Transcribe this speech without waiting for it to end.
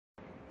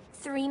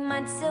3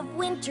 months of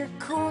winter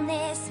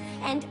coolness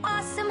and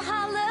awesome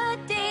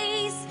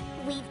holidays.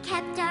 We've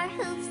kept our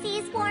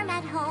hoofsies warm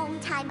at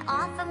home, time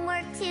off from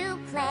work to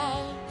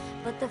play.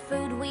 But the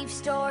food we've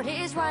stored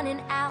is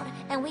running out,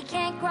 and we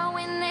can't grow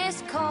in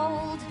this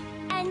cold.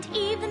 And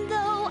even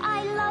though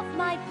I love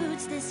my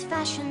boots, this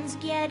fashion's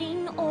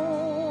getting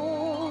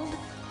old.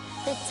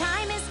 The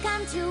time has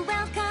come to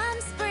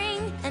welcome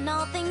spring and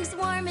all things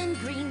warm and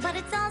green, but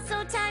it's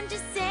also time to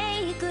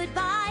say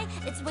goodbye.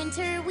 It's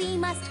winter, we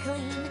must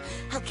clean.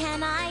 How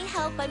can I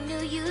help? I'm new,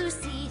 you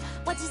see.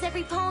 What does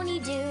every pony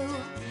do?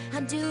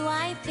 How do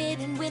I fit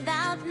in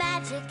without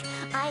magic?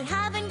 I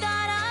haven't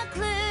got a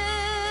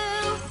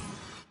clue.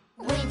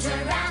 Winter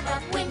wrap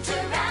up,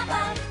 winter wrap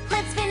up.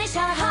 Let's finish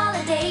our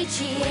holiday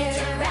cheer.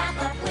 Winter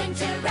wrap up,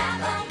 winter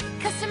wrap up.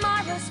 'Cause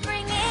tomorrow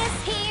spring is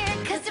here.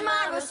 'Cause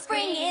tomorrow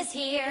spring is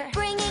here.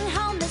 Bringing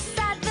home the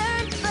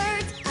southern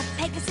birds. A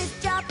Pegasus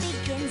job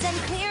begins, and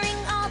clearing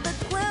all the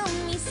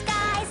gloomy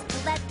skies to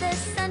let the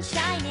sun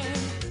shine in.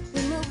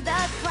 We move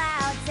the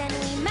clouds and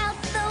we melt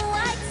the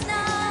white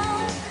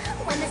snow.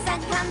 When the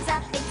sun comes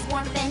up, its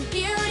warmth and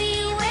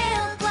beauty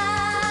will glow.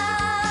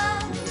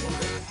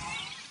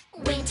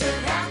 Winter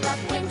wrap up,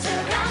 winter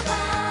wrap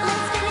up.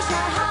 Let's finish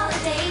our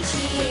holiday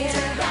cheer.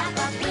 Winter wrap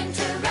up,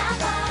 winter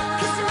wrap up.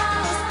 'Cause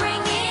tomorrow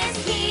spring is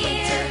here.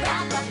 Winter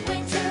wrap up,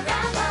 winter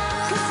wrap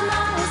up. 'Cause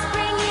tomorrow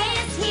spring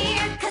is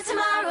here. 'Cause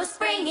tomorrow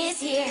spring is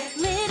here.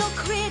 Little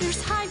critters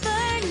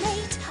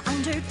hibernate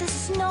under the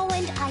snow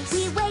and ice.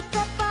 We wake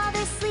up all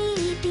their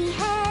sleepy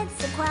heads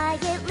so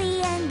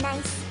quietly and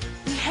nice.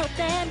 We help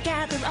them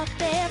gather up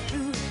their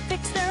food,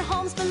 fix their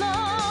homes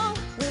below.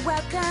 We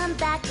welcome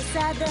back the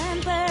southern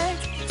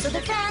birds so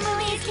their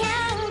families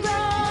can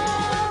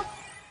grow.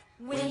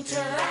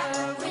 Winter wrap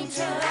up,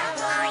 winter wrap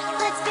up.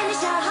 Let's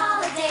finish our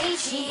holiday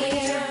cheer.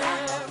 Winter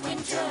wrap up,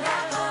 winter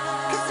wrap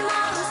up. 'Cause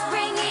tomorrow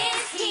spring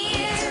is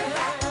here. Winter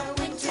wrap up,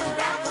 winter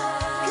wrap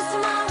up. 'Cause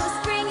tomorrow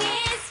spring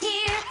is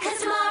here. 'Cause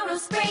tomorrow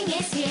spring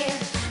is here.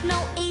 No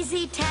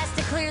easy task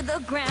to clear the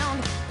ground,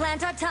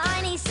 plant our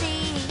tiny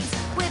seeds.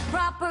 With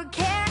proper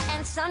care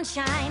and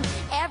sunshine,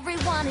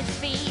 everyone it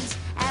feeds.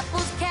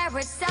 Apples,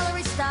 carrots,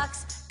 celery stalks,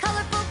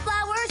 colorful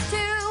flowers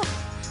too.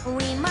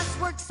 We must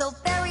work so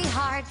very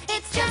hard,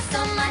 it's just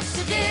so much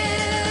to do.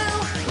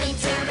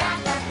 Winter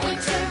wrap up,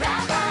 winter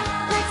wrap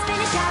up. Let's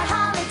finish our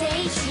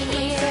holiday cheer.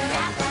 Winter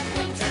wrap up,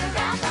 winter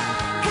wrap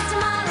up. 'Cause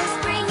tomorrow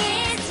spring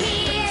is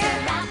here. Winter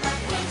wrap up,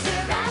 winter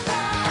wrap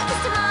up.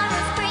 'Cause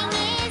tomorrow spring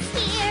is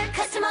here.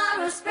 'Cause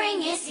tomorrow spring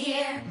is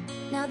here.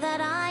 Now that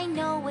I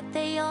know what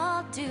they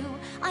all do,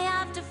 I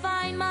have to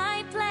find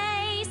my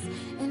place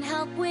and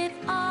help with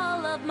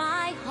all of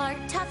my heart.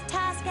 Tough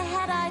task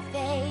ahead I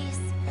face.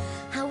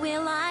 How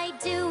will I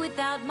do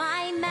without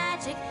my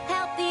magic?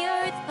 Help